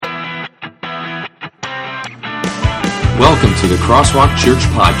Welcome to the Crosswalk Church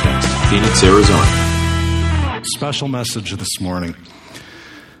Podcast, Phoenix, Arizona. Special message this morning.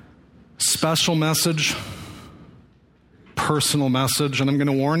 Special message, personal message, and I'm going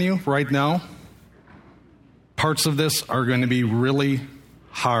to warn you right now, parts of this are going to be really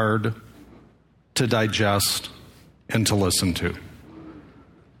hard to digest and to listen to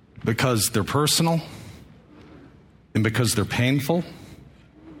because they're personal and because they're painful,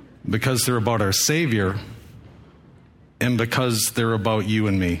 because they're about our Savior, and because they're about you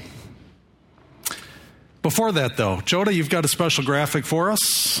and me. Before that, though, Joda, you've got a special graphic for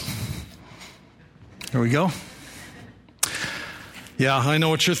us. Here we go. Yeah, I know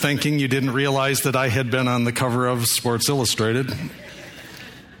what you're thinking. You didn't realize that I had been on the cover of Sports Illustrated.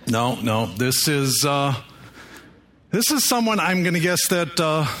 No, this is someone I'm going to guess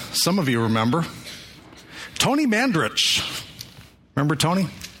that some of you remember. Tony Mandrich. Remember Tony?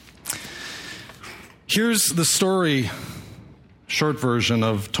 Here's the story, short version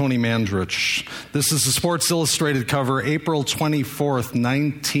of Tony Mandrich. This is the Sports Illustrated cover, April 24th,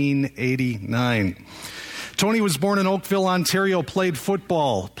 1989. Tony was born in Oakville, Ontario, played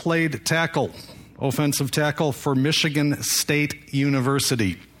football, played tackle, offensive tackle for Michigan State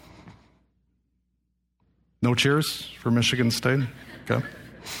University. No cheers for Michigan State? Okay.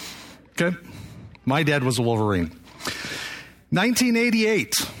 My dad was a Wolverine.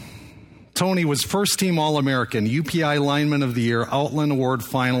 1988. Tony was first-team All-American, UPI Lineman of the Year, Outland Award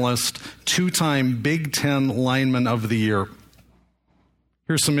finalist, two-time Big Ten Lineman of the Year.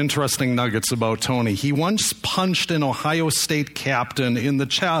 Here's some interesting nuggets about Tony. He once punched an Ohio State captain in the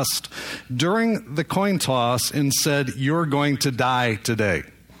chest during the coin toss and said, "You're going to die today."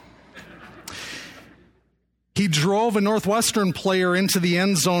 He drove a Northwestern player into the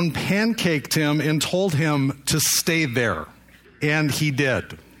end zone, pancaked him, and told him to stay there. And he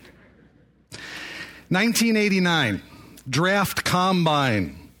did. 1989, draft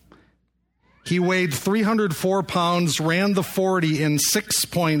combine. He weighed 304 pounds, ran the 40 in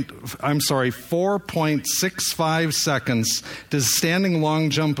 4.65 seconds, did a standing long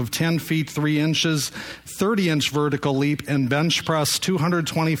jump of 10 feet 3 inches, 30-inch vertical leap, and bench press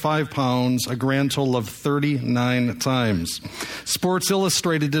 225 pounds, a grand total of 39 times. Sports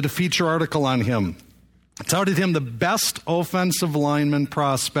Illustrated did a feature article on him. Touted him the best offensive lineman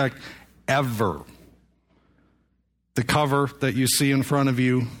prospect ever. The cover that you see in front of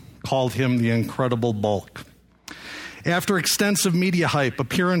you called him the Incredible Bulk. After extensive media hype,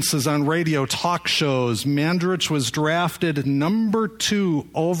 appearances on radio, talk shows, Mandrich was drafted number 2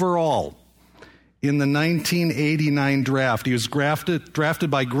 overall in the 1989 draft. He was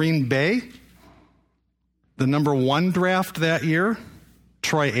drafted by Green Bay. The number 1 draft that year,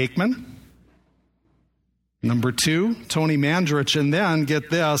 Troy Aikman. Number 2, Tony Mandrich. And then, get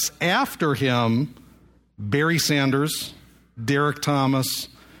this, after him, Barry Sanders, Derek Thomas,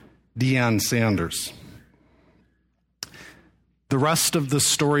 Deion Sanders. The rest of the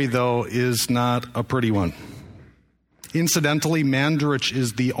story, though, is not a pretty one. Incidentally, Mandrich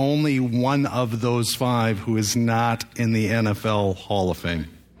is the only one of those 5 who is not in the NFL Hall of Fame.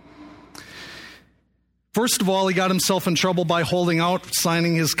 First of all, he got himself in trouble by holding out,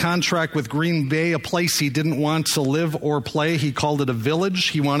 signing his contract with Green Bay, a place he didn't want to live or play. He called it a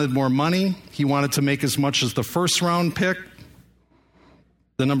village. He wanted more money. He wanted to make as much as the first-round pick.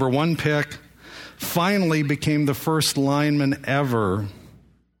 The number 1 pick finally became the first lineman ever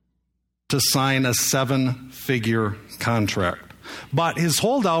to sign a 7-figure contract. But his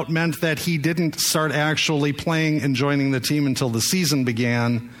holdout meant that he didn't start actually playing and joining the team until the season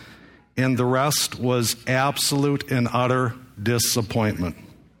began, and the rest was absolute and utter disappointment.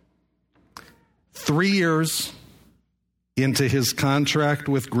 3 years into his contract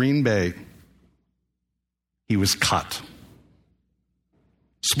with Green Bay, he was cut.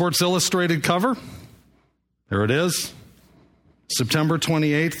 Sports Illustrated cover, there it is, September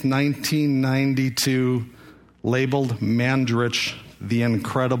 28th, 1992, labeled Mandrich, the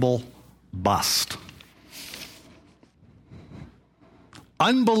Incredible Bust.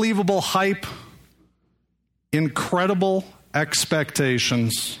 Unbelievable hype, incredible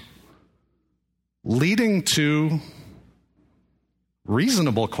expectations, leading to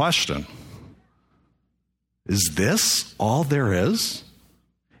reasonable question. Is this all there is?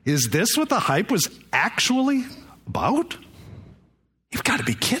 Is this what the hype was actually about? You've got to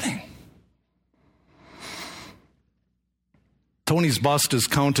be kidding. Tony's bust is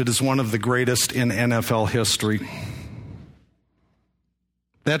counted as one of the greatest in NFL history.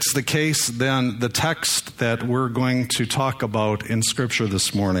 That's the case, then the text that we're going to talk about in Scripture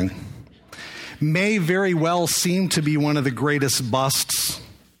this morning may very well seem to be one of the greatest busts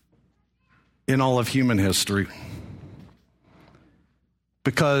in all of human history.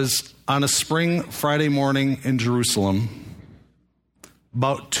 Because on a spring Friday morning in Jerusalem,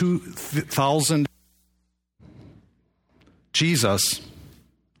 about 2,000, Jesus,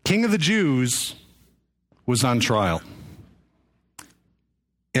 King of the Jews, was on trial.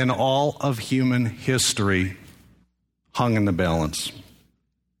 And all of human history hung in the balance.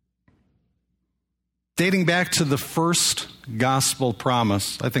 Dating back to the first gospel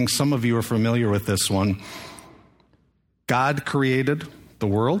promise, I think some of you are familiar with this one. God created the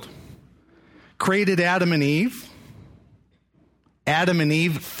world, created Adam and Eve. Adam and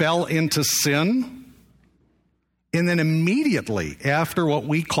Eve fell into sin. And then immediately after what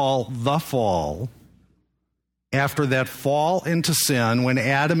we call the fall, after that fall into sin, when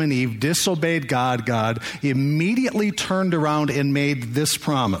Adam and Eve disobeyed God, God immediately turned around and made this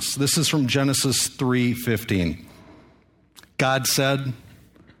promise. This is from Genesis 3:15. God said,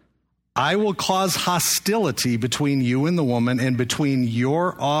 I will cause hostility between you and the woman and between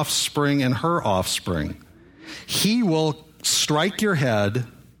your offspring and her offspring. He will strike your head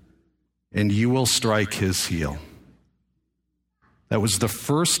and you will strike his heel. That was the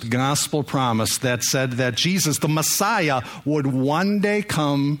first gospel promise that said that Jesus, the Messiah, would one day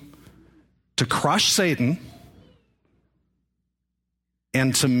come to crush Satan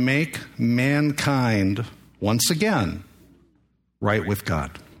and to make mankind once again right with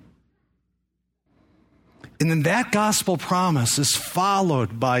God. And then that gospel promise is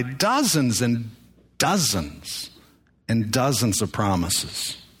followed by dozens and dozens and dozens of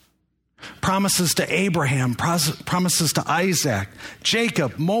promises. Promises to Abraham, promises to Isaac,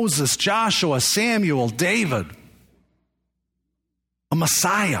 Jacob, Moses, Joshua, Samuel, David. A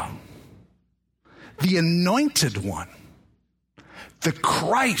Messiah, the anointed one, the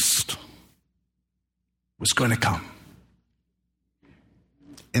Christ was going to come.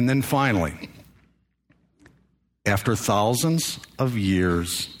 And then finally, after thousands of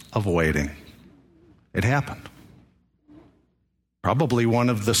years of waiting, it happened. Probably one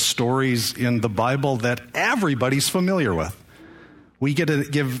of the stories in the Bible that everybody's familiar with. We get to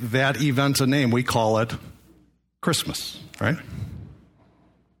give that event a name. We call it Christmas, right?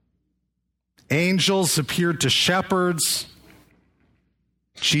 Angels appeared to shepherds.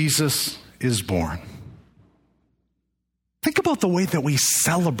 Jesus is born. Think about the way that we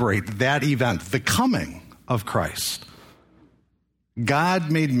celebrate that event, the coming of Christ.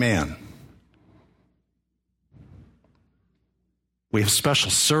 God made man. We have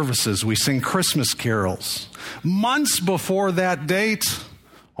special services. We sing Christmas carols. Months before that date,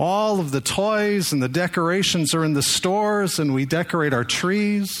 all of the toys and the decorations are in the stores, and we decorate our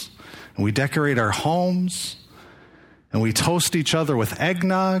trees, and we decorate our homes, and we toast each other with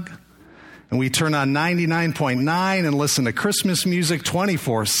eggnog, and we turn on 99.9 and listen to Christmas music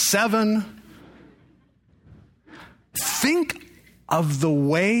 24/7. Think of the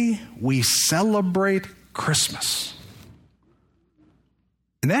way we celebrate Christmas.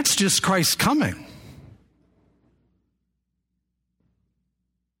 And that's just Christ coming.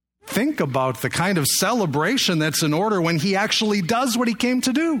 Think about the kind of celebration that's in order when he actually does what he came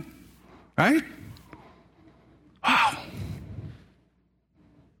to do, right? Wow.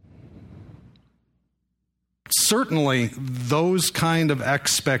 Certainly, those kind of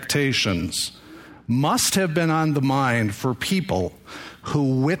expectations must have been on the mind for people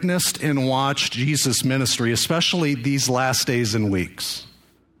who witnessed and watched Jesus' ministry, especially these last days and weeks.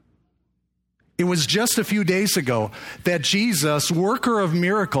 It was just a few days ago that Jesus, worker of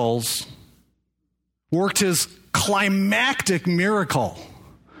miracles, worked his climactic miracle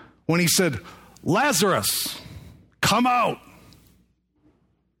when he said, Lazarus, come out.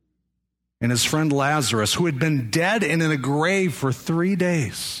 And his friend Lazarus, who had been dead and in a grave for 3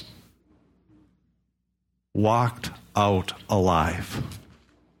 days, walked out alive.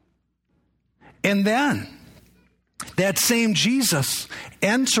 And then, that same Jesus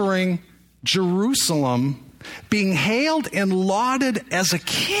entering Jerusalem, being hailed and lauded as a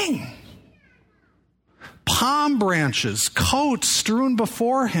king. Palm branches, coats strewn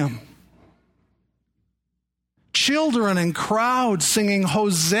before him. Children and crowds singing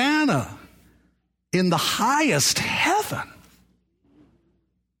Hosanna in the highest heaven.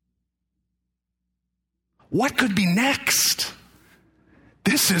 What could be next?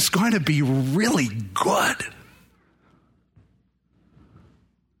 This is going to be really good.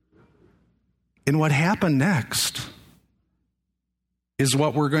 And what happened next is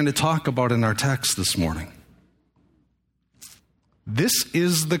what we're going to talk about in our text this morning. This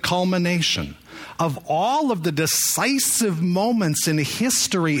is the culmination of all of the decisive moments in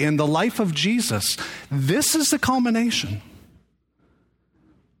history in the life of Jesus. This is the culmination.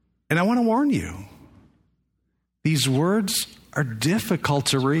 And I want to warn you, these words are difficult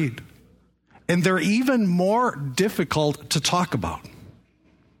to read. And they're even more difficult to talk about.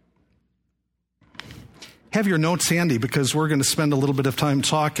 Have your notes handy because we're going to spend a little bit of time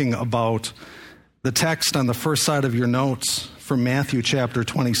talking about the text on the first side of your notes from Matthew chapter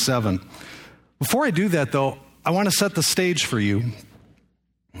 27. Before I do that, though, I want to set the stage for you.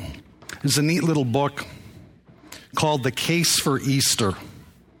 There's a neat little book called The Case for Easter.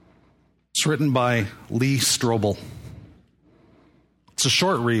 It's written by Lee Strobel. It's a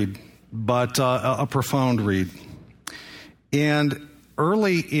short read, but a profound read. And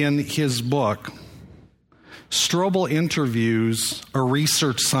early in his book, Strobel interviews a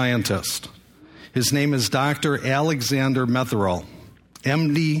research scientist. His name is Dr. Alexander Metherell,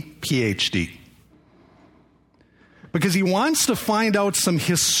 MD, PhD. Because he wants to find out some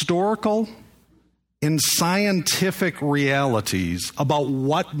historical and scientific realities about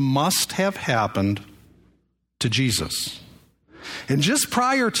what must have happened to Jesus. And just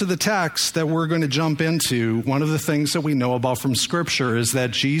prior to the text that we're going to jump into, one of the things that we know about from Scripture is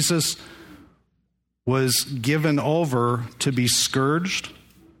that Jesus was given over to be scourged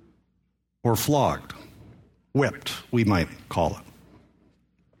or flogged, whipped, we might call it.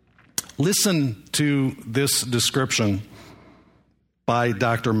 Listen to this description by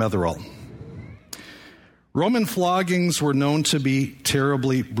Dr. Metherell. Roman floggings were known to be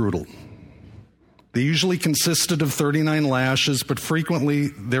terribly brutal. They usually consisted of 39 lashes, but frequently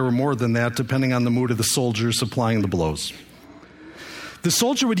there were more than that, depending on the mood of the soldiers applying the blows. The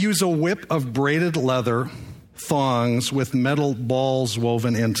soldier would use a whip of braided leather thongs with metal balls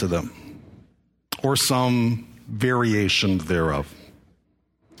woven into them, or some variation thereof.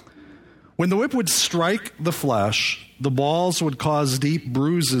 When the whip would strike the flesh, the balls would cause deep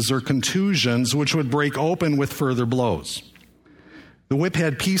bruises or contusions, which would break open with further blows. The whip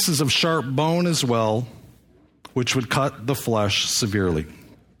had pieces of sharp bone as well, which would cut the flesh severely.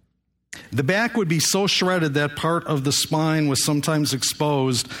 The back would be so shredded that part of the spine was sometimes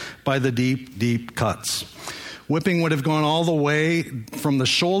exposed by the deep, deep cuts. Whipping would have gone all the way from the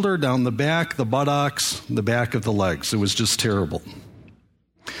shoulder down the back, the buttocks, the back of the legs. It was just terrible.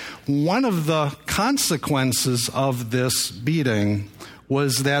 One of the consequences of this beating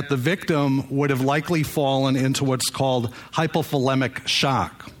was that the victim would have likely fallen into what's called hypothalamic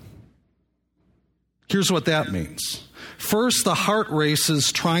shock. Here's what that means. First, the heart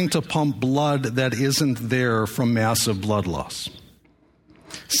races trying to pump blood that isn't there from massive blood loss.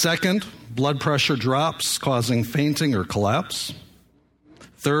 Second, blood pressure drops, causing fainting or collapse.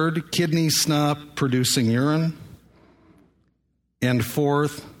 Third, kidneys stop producing urine. And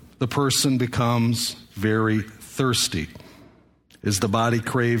fourth, the person becomes very thirsty as the body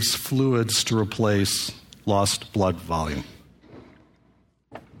craves fluids to replace lost blood volume.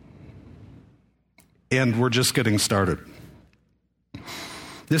 And we're just getting started.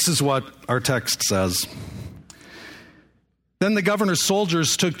 This is what our text says. Then the governor's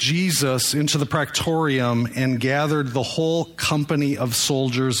soldiers took Jesus into the praetorium and gathered the whole company of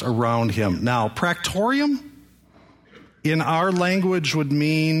soldiers around him. Now, praetorium in our language would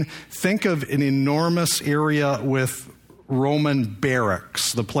mean, think of an enormous area with Roman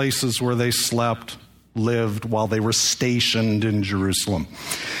barracks, the places where they slept, lived while they were stationed in Jerusalem.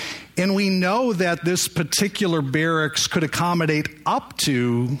 And we know that this particular barracks could accommodate up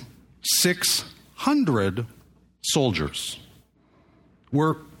to 600 soldiers.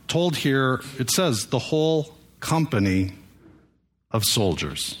 We're told here, it says, the whole company of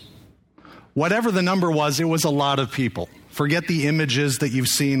soldiers. Whatever the number was, it was a lot of people. Forget the images that you've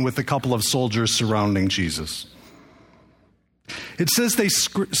seen with a couple of soldiers surrounding Jesus. It says they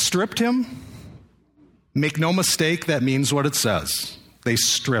stripped him. Make no mistake, that means what it says. They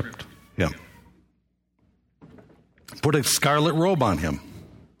stripped him. Put a scarlet robe on him.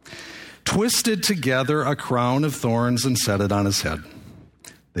 Twisted together a crown of thorns and set it on his head.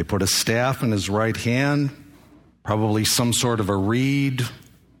 They put a staff in his right hand, probably some sort of a reed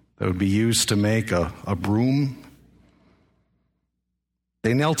that would be used to make a broom.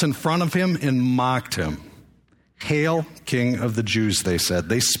 They knelt in front of him and mocked him. "Hail, King of the Jews," they said.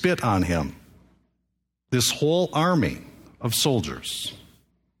 They spit on him. This whole army of soldiers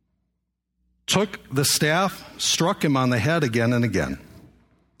took the staff, struck him on the head again and again.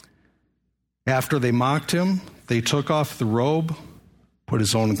 After they mocked him, they took off the robe, put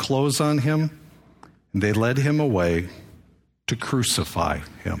his own clothes on him, and they led him away to crucify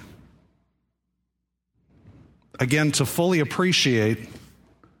him. Again, to fully appreciate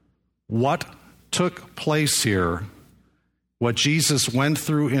what took place here, what Jesus went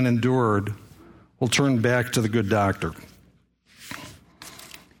through and endured, we'll turn back to the good doctor.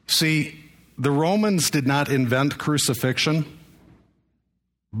 See, the Romans did not invent crucifixion.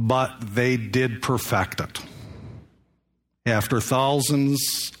 but they did perfect it. After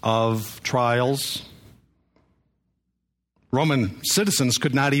thousands of trials, Roman citizens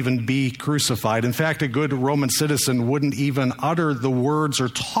could not even be crucified. In fact, a good Roman citizen wouldn't even utter the words or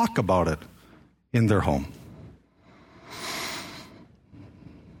talk about it in their home.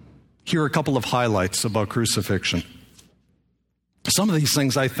 Here are a couple of highlights about crucifixion. Some of these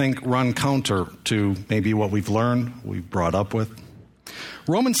things, I think, run counter to maybe what we've learned, we've brought up with.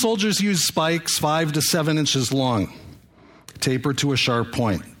 Roman soldiers used spikes 5 to 7 inches long, tapered to a sharp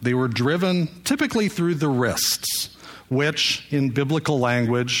point. They were driven typically through the wrists, which in biblical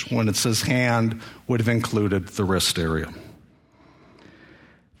language, when it says hand, would have included the wrist area.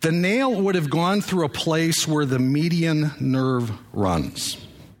 The nail would have gone through a place where the median nerve runs.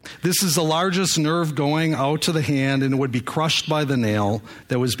 This is the largest nerve going out to the hand, and it would be crushed by the nail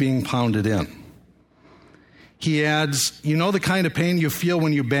that was being pounded in. He adds, you know the kind of pain you feel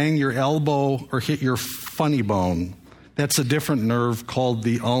when you bang your elbow or hit your funny bone? That's a different nerve called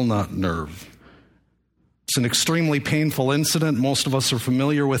the ulnar nerve. It's an extremely painful incident. Most of us are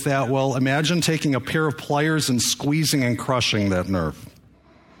familiar with that. Well, imagine taking a pair of pliers and squeezing and crushing that nerve.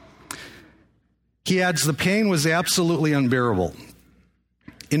 He adds, the pain was absolutely unbearable.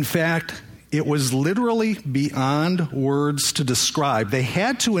 In fact, it was literally beyond words to describe. They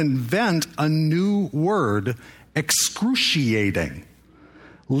had to invent a new word, excruciating.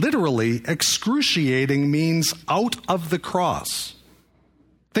 Literally, excruciating means out of the cross.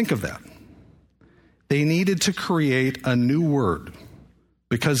 Think of that. They needed to create a new word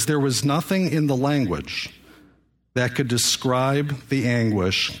because there was nothing in the language that could describe the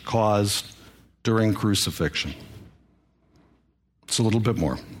anguish caused during crucifixion. It's a little bit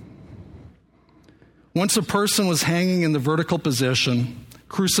more. Once a person was hanging in the vertical position,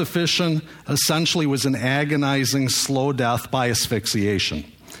 crucifixion essentially was an agonizing, slow death by asphyxiation.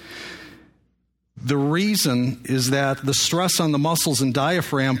 The reason is that the stress on the muscles and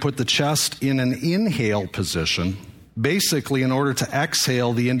diaphragm put the chest in an inhale position. Basically, in order to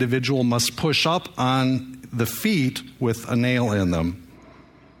exhale, the individual must push up on the feet with a nail in them.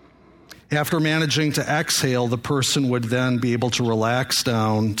 After managing to exhale, the person would then be able to relax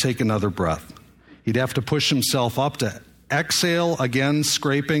down, take another breath. He'd have to push himself up to exhale, again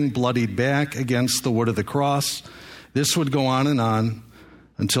scraping bloodied back against the wood of the cross. This would go on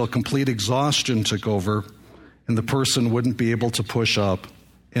until complete exhaustion took over and the person wouldn't be able to push up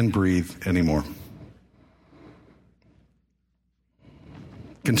and breathe anymore.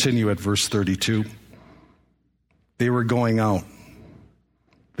 Continue at verse 32. They were going out.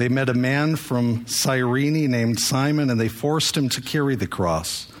 They met a man from Cyrene named Simon, and they forced him to carry the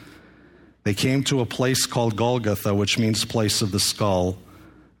cross. They came to a place called Golgotha, which means place of the skull.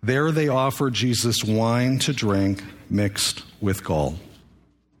 There they offered Jesus wine to drink mixed with gall.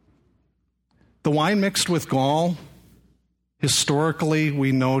 The wine mixed with gall, historically,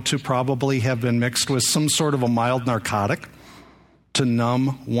 we know to probably have been mixed with some sort of a mild narcotic to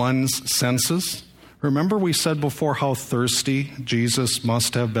numb one's senses. Remember we said before how thirsty Jesus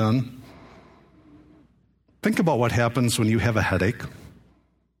must have been? Think about what happens when you have a headache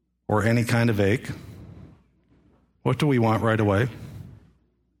or any kind of ache. What do we want right away?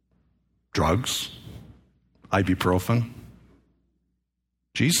 Drugs, ibuprofen.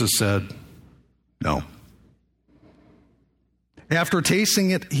 Jesus said, no. After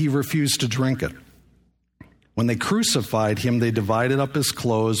tasting it, he refused to drink it. When they crucified him, they divided up his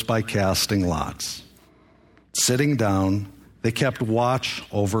clothes by casting lots. Sitting down, they kept watch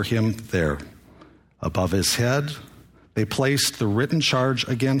over him there. Above his head, they placed the written charge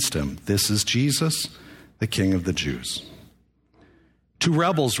against him. This is Jesus, the King of the Jews. 2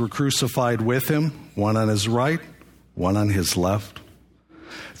 rebels were crucified with him, one on his right, one on his left.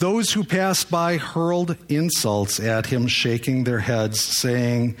 Those who passed by hurled insults at him, shaking their heads,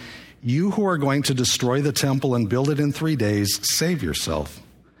 saying, "You who are going to destroy the temple and build it in 3 days, save yourself.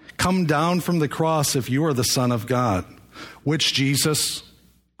 Come down from the cross if you are the Son of God," which Jesus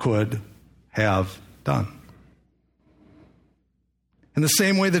could have done. In the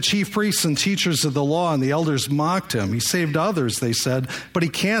same way, the chief priests and teachers of the law and the elders mocked him. He saved others, they said, but he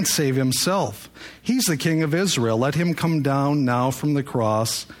can't save himself. He's the King of Israel. Let him come down now from the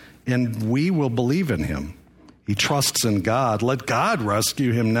cross, and we will believe in him. He trusts in God. Let God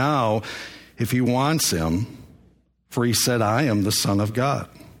rescue him now if he wants him, for he said, "I am the Son of God."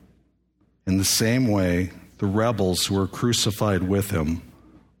 In the same way, the rebels who were crucified with him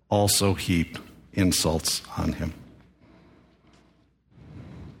also heaped insults on him.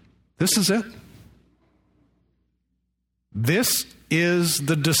 This is it. This is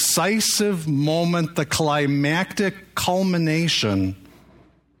the decisive moment, the climactic culmination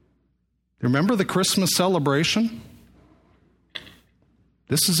Remember the Christmas celebration?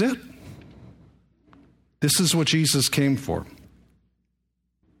 This is it. This is what Jesus came for.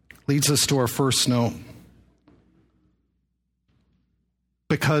 Leads us to our first note.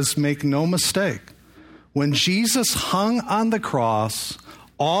 Because make no mistake, when Jesus hung on the cross,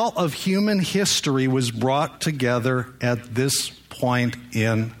 all of human history was brought together at this point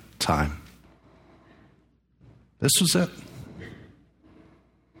in time. This was it.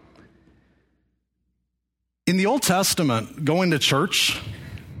 In the Old Testament, going to church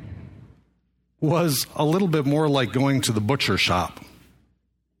was a little bit more like going to the butcher shop.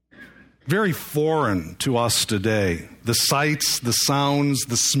 Very foreign to us today. The sights, the sounds,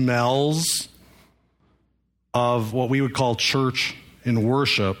 the smells of what we would call church and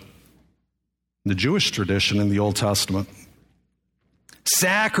worship, the Jewish tradition in the Old Testament.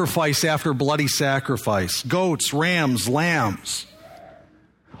 Sacrifice after bloody sacrifice, goats, rams, lambs,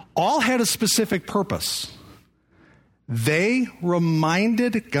 all had a specific purpose. They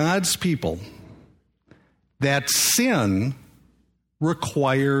reminded God's people that sin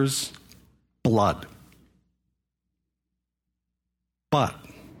requires blood. But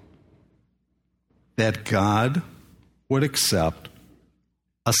that God would accept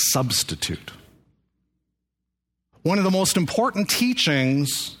a substitute. One of the most important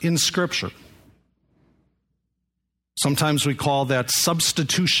teachings in Scripture. Sometimes we call that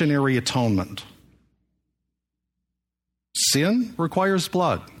substitutionary atonement. Sin requires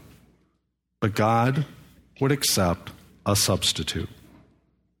blood, but God would accept a substitute.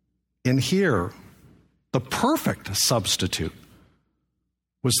 And here, the perfect substitute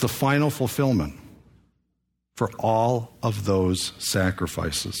was the final fulfillment for all of those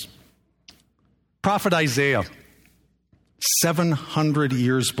sacrifices. Prophet Isaiah, 700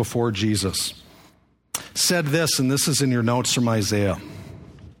 years before Jesus, said this, and this is in your notes from Isaiah.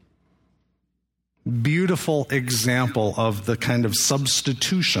 Beautiful example of the kind of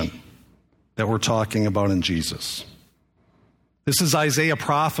substitution that we're talking about in Jesus. This is Isaiah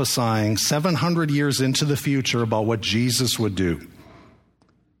prophesying 700 years into the future about what Jesus would do.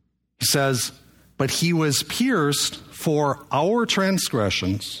 He says, "But he was pierced for our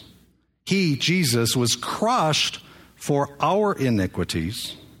transgressions. He, Jesus, was crushed for our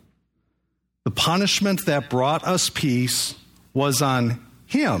iniquities. The punishment that brought us peace was on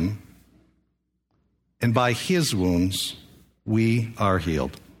him, and by his wounds we are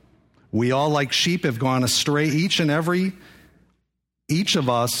healed. We all like sheep have gone astray. Each of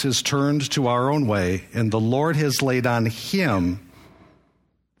us has turned to our own way, and the Lord has laid on him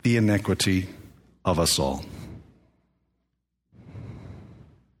the iniquity of us all."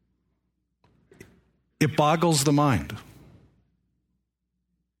 It boggles the mind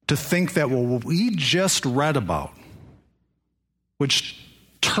to think that what we just read about, which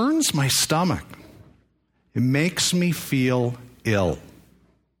turns my stomach, it makes me feel ill.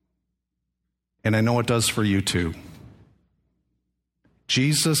 And I know it does for you too.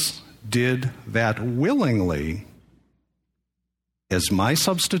 Jesus did that willingly as my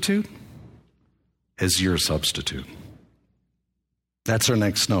substitute, as your substitute. That's our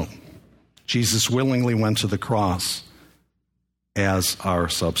next note. Jesus willingly went to the cross as our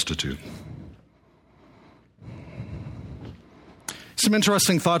substitute. Some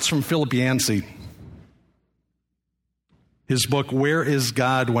interesting thoughts from Philip Yancey. His book, Where is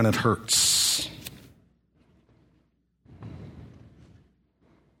God When It Hurts?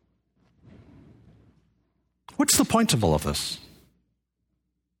 What's the point of all of this?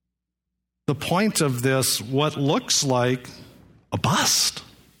 The point of this, what looks like a bust.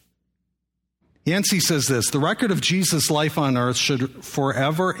 Yancey says this: the record of Jesus' life on earth should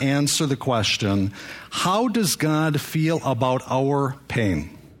forever answer the question, how does God feel about our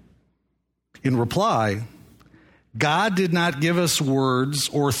pain? In reply, God did not give us words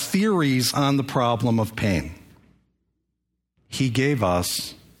or theories on the problem of pain. He gave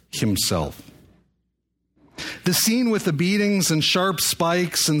us himself. The scene with the beatings and sharp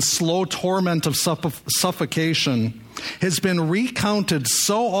spikes and slow torment of suffocation has been recounted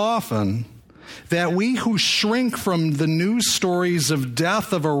so often that we who shrink from the news stories of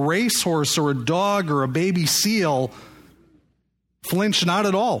death of a racehorse or a dog or a baby seal flinch not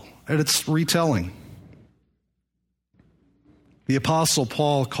at all at its retelling. The Apostle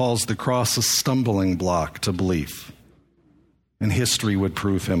Paul calls the cross a stumbling block to belief, and history would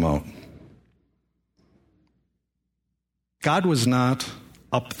prove him out. God was not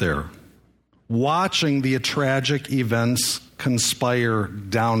up there watching the tragic events conspire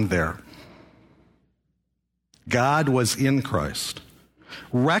down there. God was in Christ,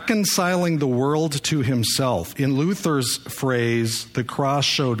 reconciling the world to himself. In Luther's phrase, the cross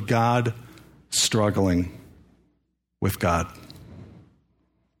showed God struggling with God.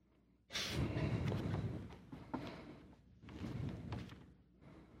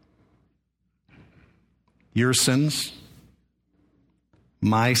 Your sins,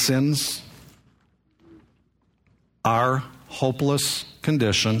 my sins, our hopeless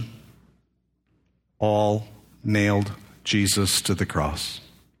condition, all nailed Jesus to the cross.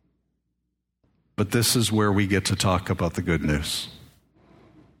 But this is where we get to talk about the good news,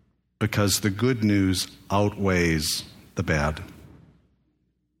 because the good news outweighs the bad.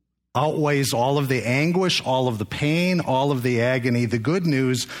 Outweighs all of the anguish, all of the pain, all of the agony. The good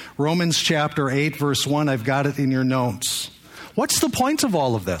news, Romans chapter 8, verse 1, I've got it in your notes. What's the point of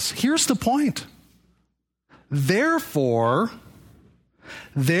all of this? Here's the point. Therefore,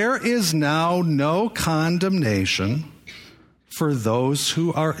 there is now no condemnation for those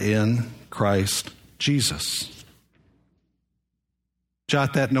who are in Christ Jesus.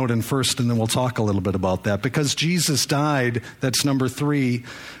 Jot that note in first, and then we'll talk a little bit about that. Because Jesus died, that's number 3,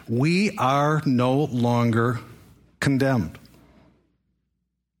 we are no longer condemned.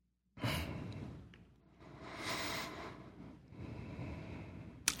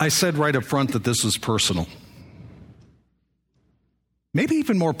 I said right up front that this was personal. Maybe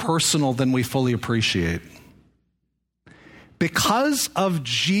even more personal than we fully appreciate. Because of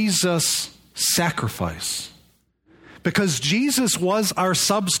Jesus' sacrifice. Because Jesus was our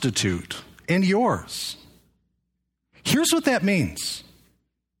substitute and yours. Here's what that means.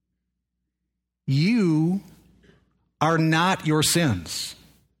 You are not your sins.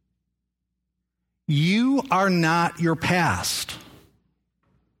 You are not your past.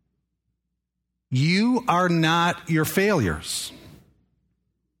 You are not your failures.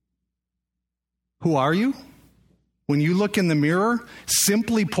 Who are you? When you look in the mirror,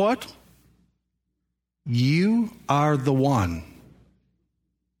 simply put, you are the one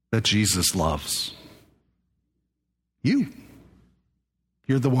that Jesus loves. You're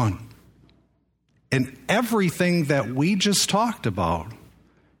the one. And everything that we just talked about,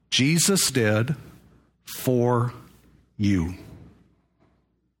 Jesus did for you.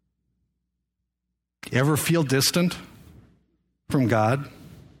 You ever feel distant from God?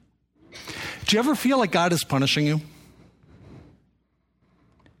 Do you ever feel like God is punishing you?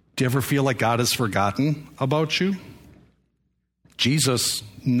 Do you ever feel like God has forgotten about you? Jesus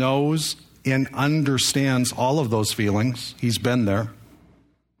knows and understands all of those feelings. He's been there.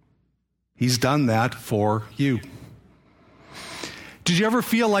 He's done that for you. Did you ever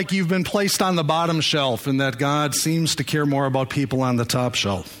feel like you've been placed on the bottom shelf and that God seems to care more about people on the top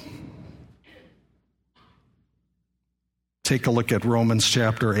shelf? Take a look at Romans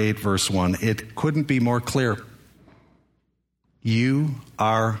chapter 8, verse 1. It couldn't be more clear. You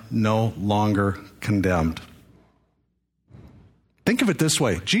are no longer condemned. Think of it this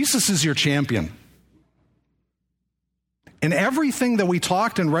way. Jesus is your champion. And everything that we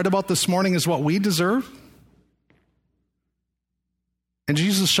talked and read about this morning is what we deserve. And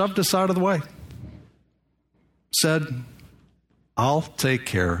Jesus shoved us out of the way. Said, I'll take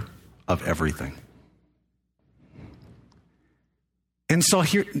care of everything. And so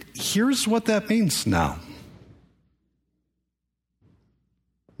here's what that means now.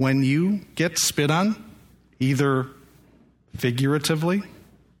 When you get spit on, either figuratively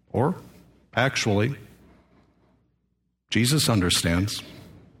or actually, Jesus understands.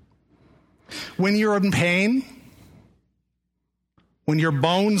 When you're in pain, when your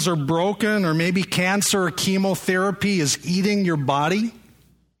bones are broken, or maybe cancer or chemotherapy is eating your body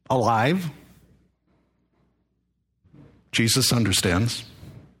alive, Jesus understands.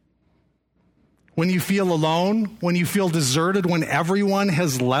 When you feel alone, when you feel deserted, when everyone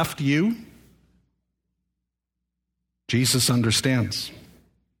has left you, Jesus understands.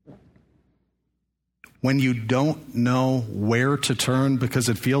 When you don't know where to turn because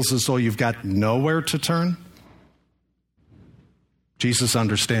it feels as though you've got nowhere to turn, Jesus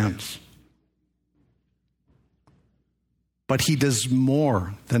understands. But he does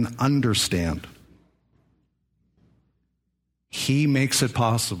more than understand. He makes it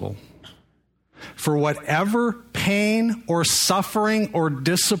possible for whatever pain or suffering or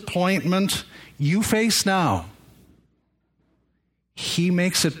disappointment you face now. He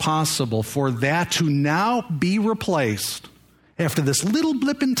makes it possible for that to now be replaced. After this little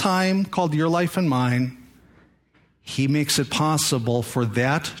blip in time called your life and mine, he makes it possible for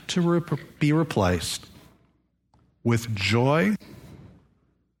that to be replaced with joy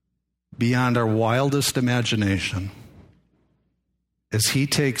beyond our wildest imagination, as he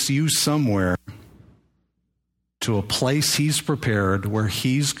takes you somewhere to a place he's prepared where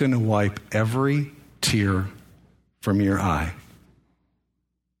he's going to wipe every tear from your eye.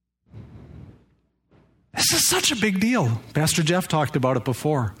 This is such a big deal. Pastor Jeff talked about it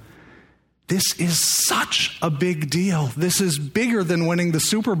before. This is such a big deal. This is bigger than winning the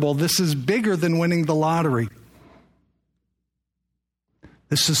Super Bowl. This is bigger than winning the lottery.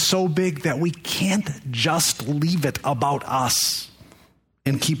 This is so big that we can't just leave it about us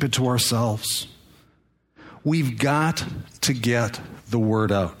and keep it to ourselves. We've got to get the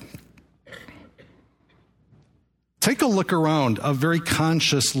word out. Take a look around, a very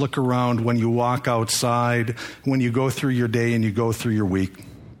conscious look around when you walk outside, when you go through your day and you go through your week.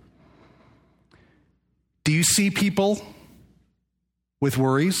 Do you see people with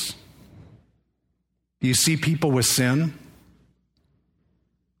worries? Do you see people with sin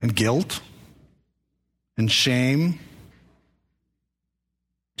and guilt and shame? Do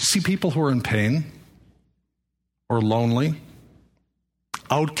you see people who are in pain or lonely?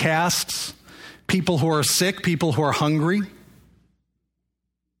 Outcasts? People who are sick? People who are hungry?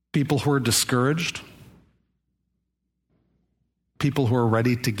 People who are discouraged? People who are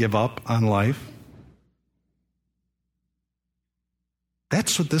ready to give up on life?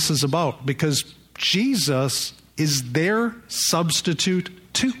 That's what this is about, because Jesus is their substitute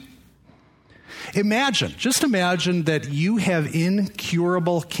too. Just imagine that you have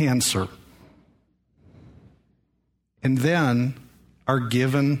incurable cancer and then are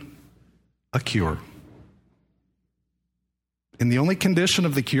given a cure. And the only condition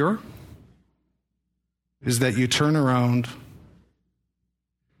of the cure is that you turn around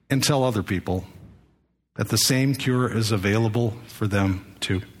and tell other people that the same cure is available for them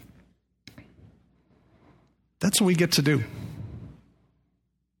too. That's what we get to do.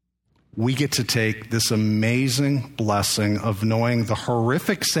 We get to take this amazing blessing of knowing the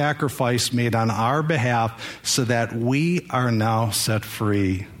horrific sacrifice made on our behalf so that we are now set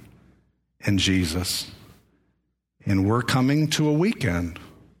free in Jesus. And we're coming to a weekend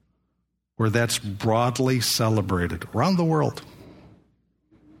where that's broadly celebrated around the world.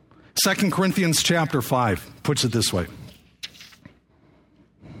 2 Corinthians chapter 5 puts it this way.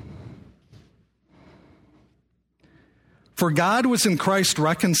 For God was in Christ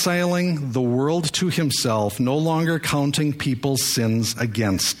reconciling the world to himself, no longer counting people's sins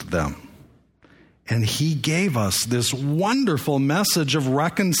against them. And he gave us this wonderful message of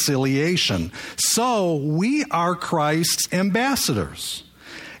reconciliation. So we are Christ's ambassadors.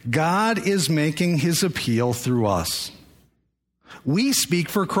 God is making his appeal through us. We speak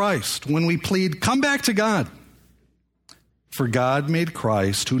for Christ when we plead, come back to God. For God made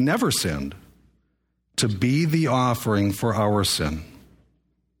Christ, who never sinned, to be the offering for our sin,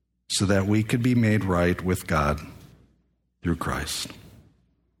 so that we could be made right with God through Christ.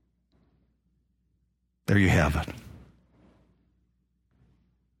 There you have it.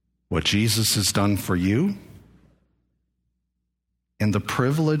 What Jesus has done for you, and the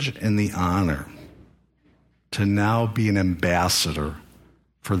privilege and the honor to now be an ambassador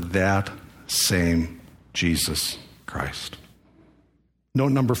for that same Jesus Christ.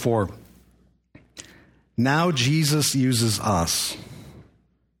 Note number 4. Now Jesus uses us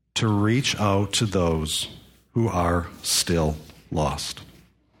to reach out to those who are still lost.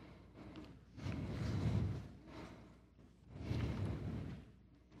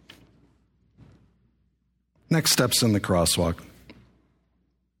 Next steps in the crosswalk.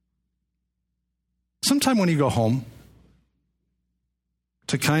 Sometime when you go home,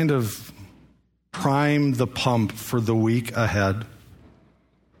 to kind of prime the pump for the week ahead,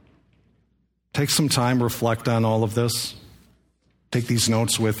 take some time, reflect on all of this. Take these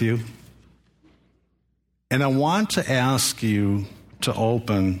notes with you. And I want to ask you to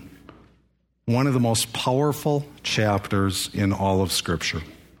open one of the most powerful chapters in all of Scripture.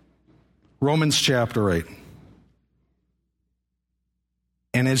 Romans chapter 8.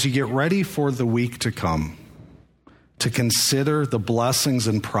 And as you get ready for the week to come, to consider the blessings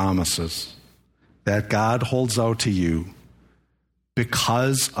and promises that God holds out to you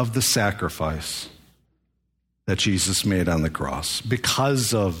because of the sacrifice that Jesus made on the cross,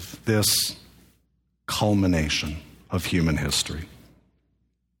 because of this culmination of human history.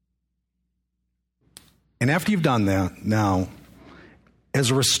 And after you've done that, now, as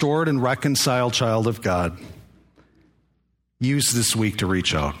a restored and reconciled child of God, use this week to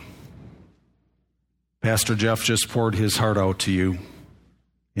reach out. Pastor Jeff just poured his heart out to you,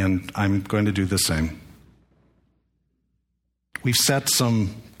 and I'm going to do the same. We've set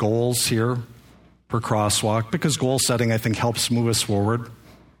some goals here for Crosswalk because goal setting, I think, helps move us forward.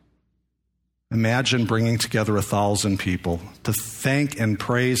 Imagine bringing together 1,000 people to thank and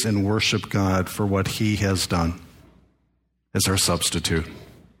praise and worship God for what he has done as our substitute.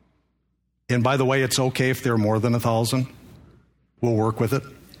 And by the way, it's okay if there are more than 1,000. We'll work with it.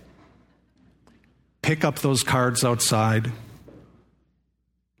 pick up those cards outside.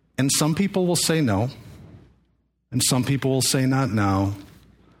 And some people will say no. And some people will say not now.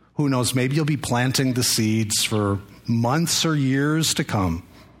 Who knows, maybe you'll be planting the seeds for months or years to come.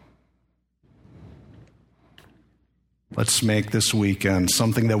 Let's make this weekend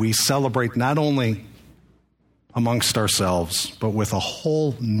something that we celebrate not only amongst ourselves, but with a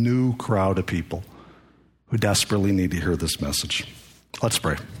whole new crowd of people who desperately need to hear this message. Let's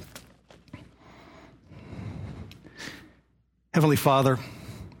pray. Heavenly Father,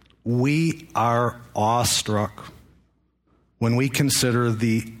 we are awestruck when we consider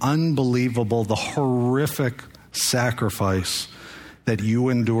the unbelievable, the horrific sacrifice that you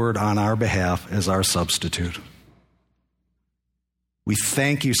endured on our behalf as our substitute. We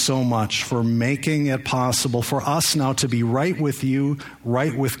thank you so much for making it possible for us now to be right with you,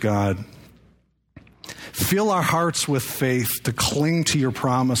 right with God. Fill our hearts with faith to cling to your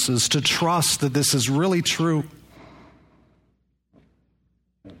promises, to trust that this is really true.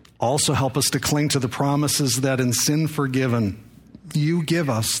 Also help us to cling to the promises that in sin forgiven, you give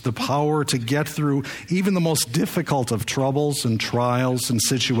us the power to get through even the most difficult of troubles and trials and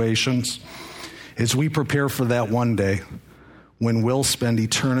situations as we prepare for that one day when we'll spend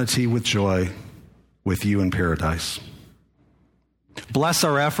eternity with joy with you in paradise. Bless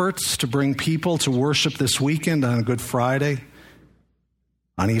our efforts to bring people to worship this weekend on Good Friday,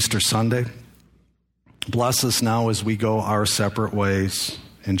 on Easter Sunday. Bless us now as we go our separate ways.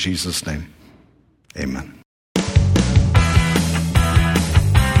 In Jesus' name, amen.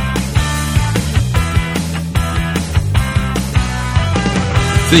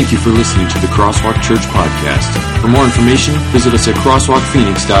 Thank you for listening to the Crosswalk Church Podcast. For more information, visit us at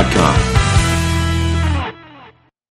crosswalkphoenix.com.